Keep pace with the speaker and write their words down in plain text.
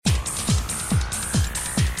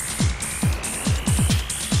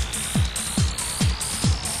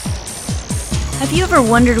Have you ever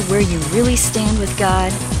wondered where you really stand with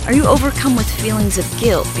God? Are you overcome with feelings of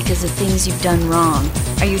guilt because of things you've done wrong?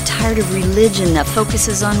 Are you tired of religion that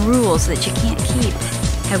focuses on rules that you can't keep?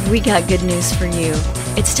 Have we got good news for you?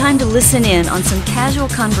 It's time to listen in on some casual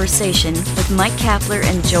conversation with Mike Kapler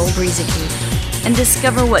and Joel Brieseke and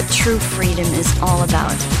discover what true freedom is all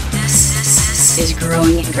about. This is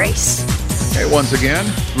Growing in Grace. Hey, once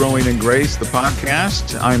again, Growing in Grace, the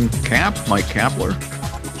podcast. I'm Mike Kapler.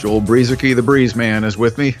 Joel Brieseke, the Breeze Man, is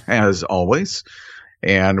with me, as always,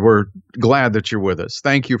 and we're glad that you're with us.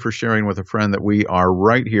 Thank you for sharing with a friend that we are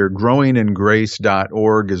right here.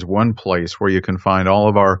 GrowingInGrace.org is one place where you can find all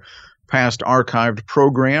of our past archived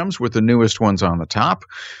programs with the newest ones on the top.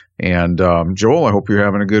 And Joel, I hope you're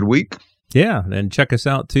having a good week. Yeah, and check us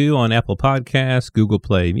out, too, on Apple Podcasts, Google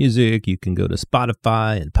Play Music. You can go to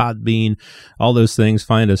Spotify and Podbean, all those things.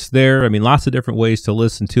 Find us there. I mean, lots of different ways to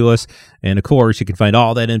listen to us. And, of course, you can find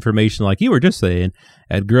all that information, like you were just saying,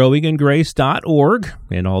 at growingingrace.org.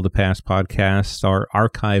 And all the past podcasts are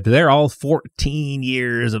archived there, all 14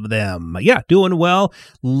 years of them. Yeah, doing well.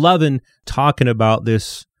 Loving talking about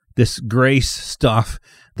this grace stuff.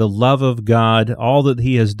 The love of God, all that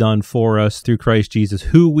He has done for us through Christ Jesus,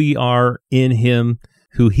 who we are in Him,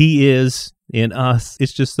 who He is in us.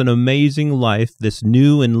 It's just an amazing life, this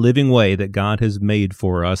new and living way that God has made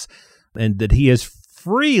for us, and that He has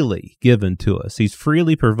freely given to us. He's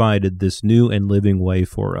freely provided this new and living way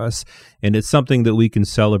for us, and it's something that we can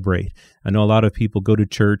celebrate. I know a lot of people go to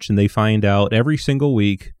church and they find out every single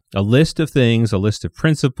week a list of things, a list of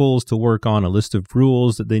principles to work on, a list of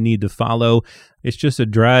rules that they need to follow. It's just a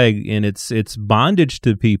drag, and it's bondage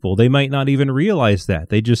to people. They might not even realize that.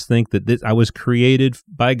 They just think that I was created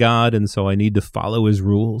by God, and so I need to follow His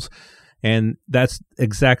rules. And that's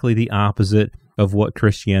exactly the opposite of what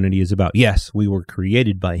Christianity is about. Yes, we were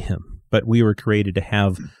created by Him, but we were created to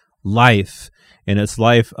have life, and it's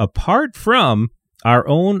life apart from our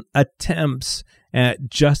own attempts at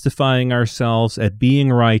justifying ourselves, at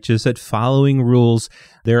being righteous, at following rules.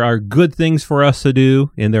 There are good things for us to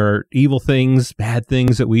do, and there are evil things, bad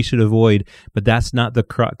things that we should avoid, but that's not the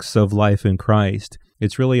crux of life in Christ.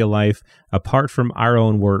 It's really a life apart from our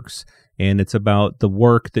own works, and it's about the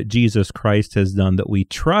work that Jesus Christ has done, that we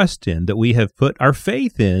trust in, that we have put our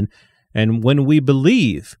faith in, and when we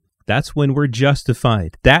believe, that's when we're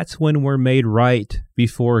justified. That's when we're made right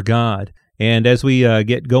before God. And as we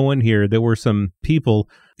get going here, there were some people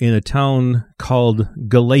in a town called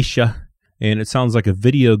Galatia, and it sounds like a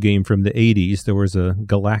video game from the 80s. There was a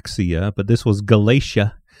Galaxia, but this was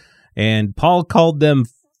Galatia, and Paul called them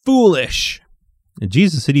foolish. And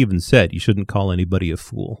Jesus had even said you shouldn't call anybody a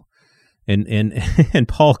fool. And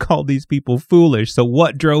Paul called these people foolish. So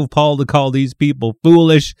what drove Paul to call these people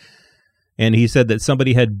foolish? And he said that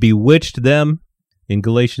somebody had bewitched them in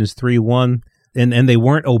Galatians 3:1. And they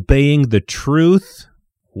weren't obeying the truth.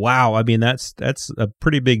 Wow, I mean, that's a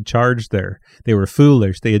pretty big charge there. They were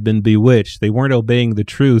foolish. They had been bewitched. They weren't obeying the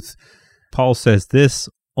truth. Paul says, this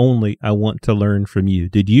only I want to learn from you.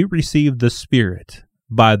 Did you receive the Spirit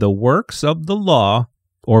by the works of the law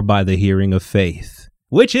or by the hearing of faith?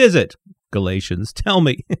 Which is it? Galatians, tell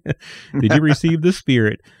me. Did you receive the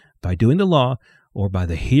Spirit by doing the law or by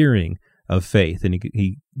the hearing of faith? And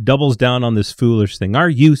he doubles down on this foolish thing. Are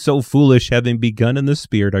you so foolish, having begun in the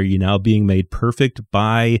Spirit, are you now being made perfect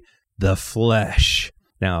by the flesh?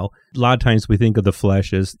 Now, a lot of times we think of the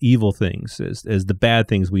flesh as evil things, as the bad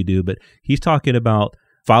things we do, but he's talking about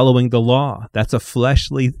following the law. That's a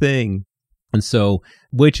fleshly thing. And so,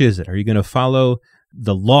 which is it? Are you going to follow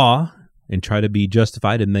the law and try to be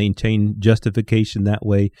justified and maintain justification that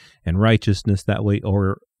way and righteousness that way,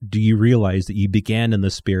 or do you realize that you began in the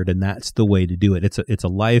Spirit and that's the way to do it? It's a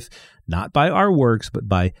life not by our works, but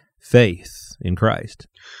by faith in Christ.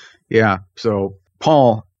 Yeah. So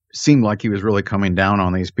Paul seemed like he was really coming down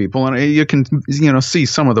on these people, and you can see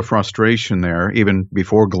some of the frustration there even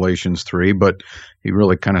before Galatians 3, but he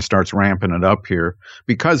really kind of starts ramping it up here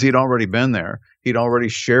because he'd already been there. He'd already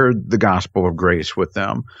shared the gospel of grace with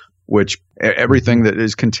them, which everything that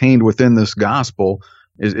is contained within this gospel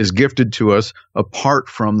is gifted to us apart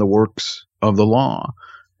from the works of the law.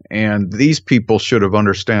 And these people should have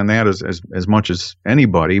understood that as much as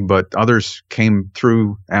anybody, but others came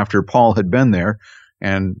through after Paul had been there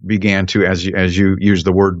and began to, as you use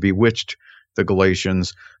the word, bewitched the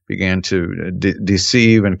Galatians, began to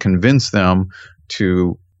deceive and convince them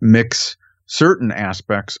to mix certain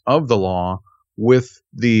aspects of the law with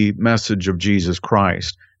the message of Jesus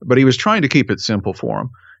Christ. But he was trying to keep it simple for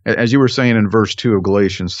them. As you were saying in verse 2 of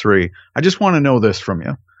Galatians 3, I just want to know this from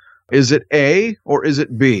you. Is it A or is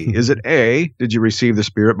it B? Is it A, did you receive the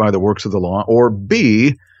Spirit by the works of the law? Or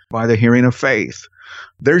B, by the hearing of faith.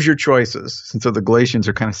 There's your choices. And so the Galatians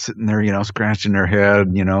are kind of sitting there, scratching their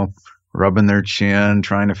head, rubbing their chin,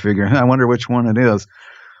 trying to figure, I wonder which one it is.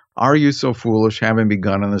 Are you so foolish, having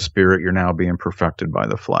begun in the Spirit, you're now being perfected by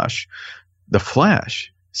the flesh? The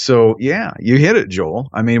flesh. So, yeah, you hit it, Joel.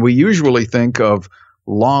 I mean, we usually think of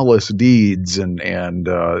lawless deeds and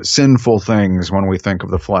sinful things when we think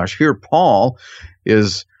of the flesh. Here, Paul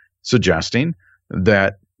is suggesting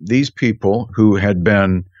that these people who had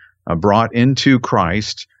been brought into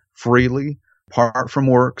Christ freely, apart from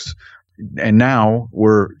works, and now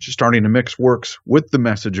we're starting to mix works with the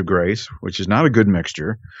message of grace, which is not a good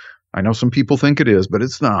mixture. I know some people think it is, but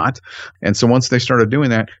it's not. And so once they started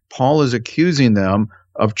doing that, Paul is accusing them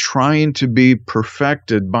of trying to be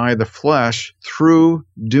perfected by the flesh through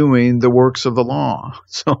doing the works of the law.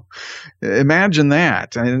 So imagine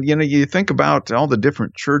that. And, you think about all the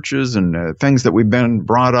different churches and things that we've been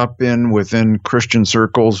brought up in within Christian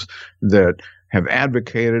circles that have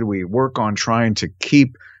advocated. We work on trying to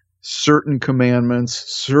keep certain commandments,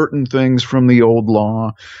 certain things from the old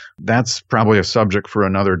law. That's probably a subject for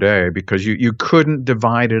another day, because you couldn't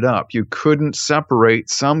divide it up. You couldn't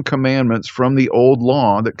separate some commandments from the old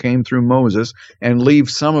law that came through Moses and leave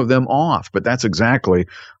some of them off. But that's exactly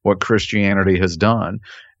what Christianity has done.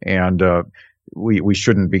 And we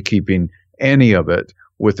shouldn't be keeping any of it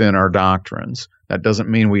within our doctrines. That doesn't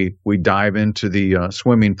mean we dive into the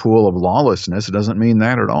swimming pool of lawlessness. It doesn't mean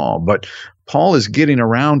that at all. But Paul is getting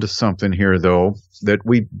around to something here, though, that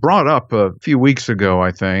we brought up a few weeks ago,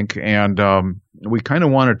 I think, and we kind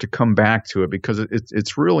of wanted to come back to it because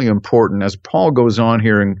it's really important as Paul goes on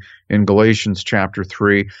here in Galatians chapter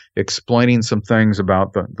 3, explaining some things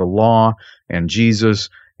about the law and Jesus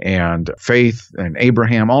and faith and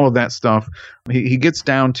Abraham, all of that stuff. He gets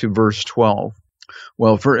down to verse 12.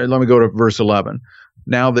 Well, let me go to verse 11.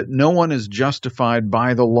 Now that no one is justified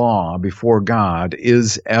by the law before God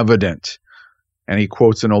is evident. And he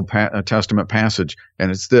quotes an Old Testament passage,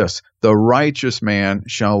 and it's this: the righteous man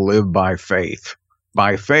shall live by faith.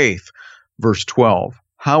 By faith. Verse 12.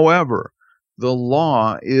 However, the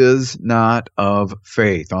law is not of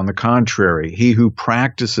faith. On the contrary, he who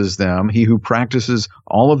practices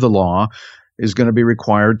all of the law is going to be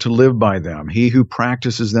required to live by them. He who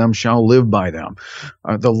practices them shall live by them.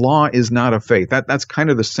 The law is not of faith. That's kind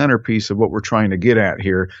of the centerpiece of what we're trying to get at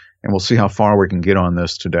here, and we'll see how far we can get on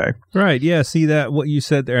this today. Right, yeah, see that, what you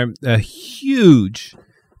said there, a huge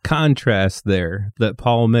contrast there that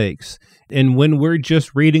Paul makes. And when we're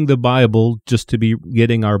just reading the Bible, just to be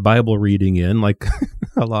getting our Bible reading in, like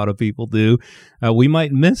a lot of people do, we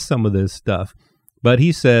might miss some of this stuff. But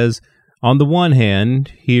he says, on the one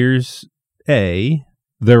hand, here's the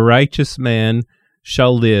righteous man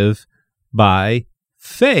shall live by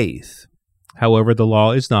faith. However, the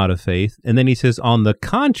law is not of faith. And then he says, on the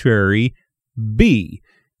contrary, B,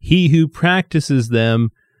 he who practices them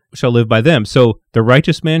shall live by them. So the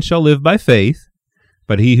righteous man shall live by faith,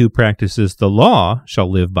 but he who practices the law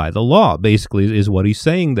shall live by the law, basically is what he's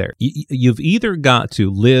saying there. You've either got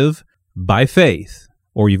to live by faith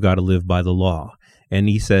or you've got to live by the law. And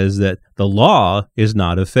he says that the law is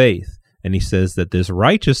not of faith. And he says that this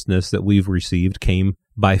righteousness that we've received came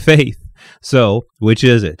by faith. So, which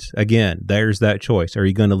is it? Again, there's that choice. Are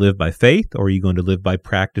you going to live by faith or are you going to live by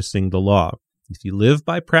practicing the law? If you live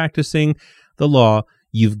by practicing the law,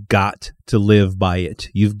 you've got to live by it.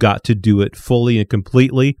 You've got to do it fully and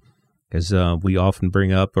completely. As we often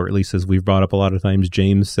bring up, or at least as we've brought up a lot of times,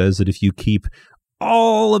 James says that if you keep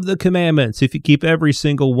all of the commandments, if you keep every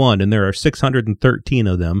single one, and there are 613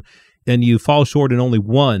 of them, and you fall short in only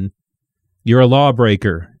one, you're a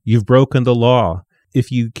lawbreaker. You've broken the law.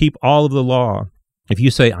 If you keep all of the law, if you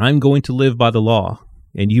say, I'm going to live by the law,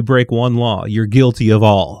 and you break one law, you're guilty of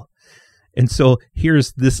all. And so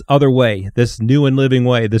here's this other way, this new and living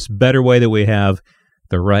way, this better way that we have.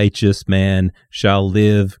 The righteous man shall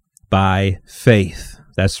live by faith.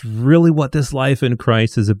 That's really what this life in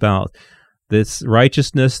Christ is about. This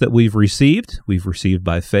righteousness that we've received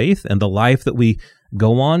by faith, and the life that we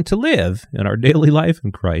go on to live in our daily life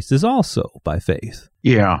in Christ is also by faith.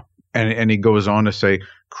 Yeah. And he goes on to say,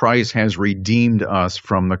 Christ has redeemed us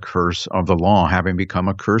from the curse of the law, having become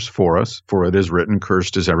a curse for us, for it is written,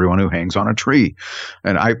 cursed is everyone who hangs on a tree.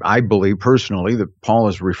 And I believe personally that Paul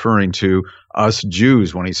is referring to us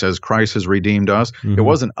Jews when he says Christ has redeemed us. Mm-hmm. It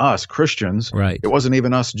wasn't us Christians. Right. It wasn't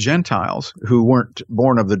even us Gentiles who weren't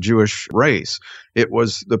born of the Jewish race. It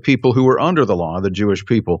was the people who were under the law, the Jewish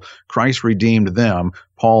people. Christ redeemed them.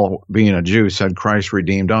 Paul, being a Jew, said Christ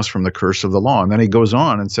redeemed us from the curse of the law. And then he goes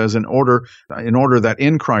on and says, in order that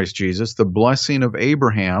in Christ Jesus, the blessing of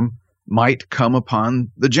Abraham might come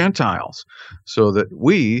upon the Gentiles, so that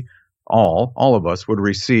we, all of us, would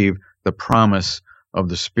receive the promise of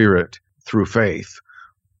the Spirit through faith.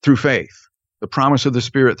 Through faith. The promise of the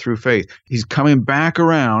Spirit through faith. He's coming back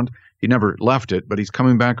around. He never left it, but he's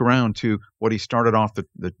coming back around to what he started off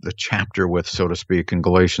the chapter with, so to speak, in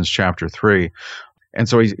Galatians chapter 3. And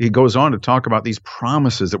so he goes on to talk about these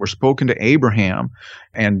promises that were spoken to Abraham.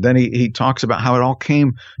 And then he talks about how it all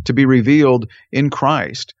came to be revealed in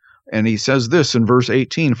Christ. And he says this in verse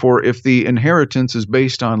 18, "For if the inheritance is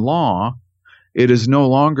based on law, it is no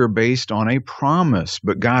longer based on a promise,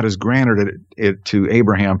 but God has granted it to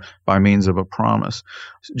Abraham by means of a promise."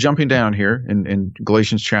 Jumping down here in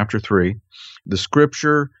Galatians chapter 3, the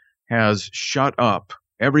Scripture has shut up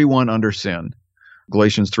everyone under sin,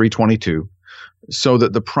 Galatians 3:22, so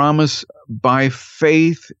that the promise by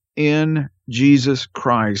faith in Jesus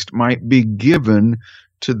Christ might be given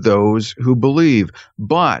to those who believe.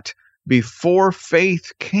 But before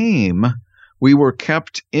faith came, we were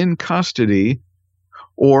kept in custody,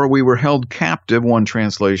 or we were held captive, one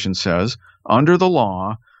translation says, under the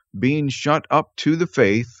law, being shut up to the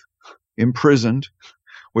faith, imprisoned,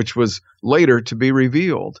 which was later to be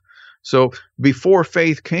revealed. So before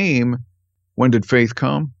faith came, when did faith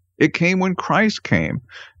come? It came when Christ came.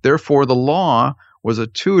 Therefore, the law was a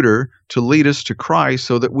tutor to lead us to Christ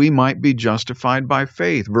so that we might be justified by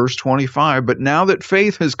faith. Verse 25, "But now that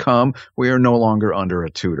faith has come, we are no longer under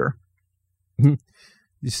a tutor."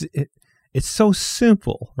 It's so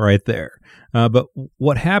simple right there. But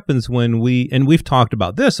what happens when we've talked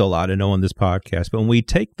about this a lot, I know, on this podcast, but when we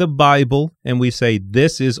take the Bible and we say,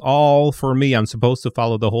 this is all for me, I'm supposed to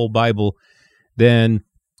follow the whole Bible, then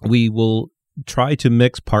we will try to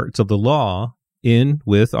mix parts of the law in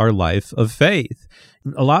with our life of faith.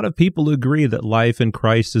 A lot of people agree that life in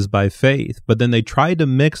Christ is by faith, but then they try to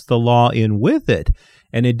mix the law in with it.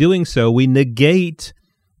 And in doing so, we negate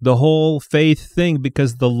the whole faith thing,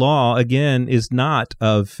 because the law, again, is not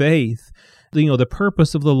of faith. The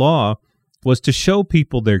purpose of the law was to show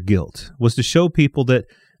people their guilt, was to show people that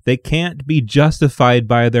they can't be justified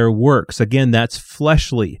by their works. Again, that's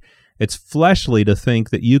fleshly. It's fleshly to think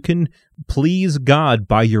that you can please God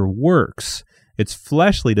by your works. It's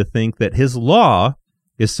fleshly to think that his law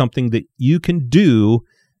is something that you can do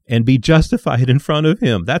and be justified in front of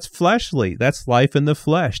him. That's fleshly. That's life in the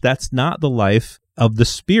flesh. That's not the life of the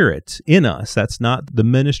Spirit in us. That's not the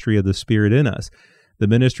ministry of the Spirit in us. The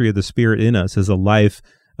ministry of the Spirit in us is a life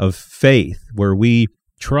of faith where we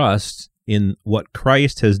trust in what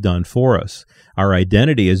Christ has done for us. Our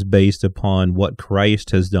identity is based upon what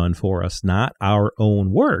Christ has done for us, not our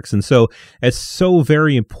own works. And so it's so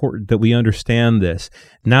very important that we understand this.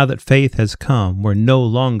 Now that faith has come, we're no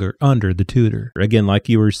longer under the tutor. Again, like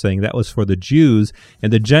you were saying, that was for the Jews,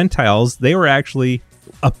 and the Gentiles, they were actually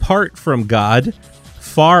apart from God,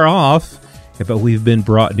 far off, but we've been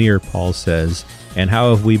brought near, Paul says. And how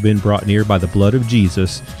have we been brought near? By the blood of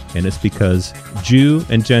Jesus, and it's because Jew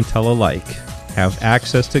and Gentile alike have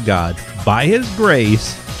access to God by his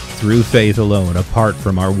grace through faith alone, apart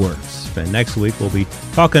from our works. And next week we'll be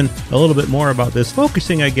talking a little bit more about this,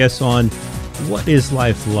 focusing, I guess, on what is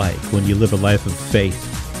life like when you live a life of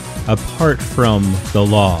faith apart from the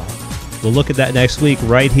law. We'll look at that next week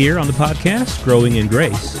right here on the podcast, Growing in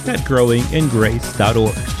Grace, at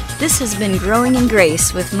growingingrace.org. This has been Growing in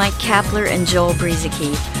Grace with Mike Kapler and Joel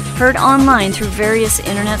Brizicki, heard online through various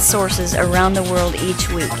internet sources around the world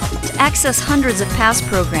each week. To access hundreds of past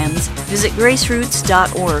programs, visit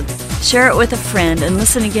graceroots.org. Share it with a friend and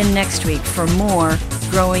listen again next week for more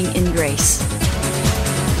Growing in Grace.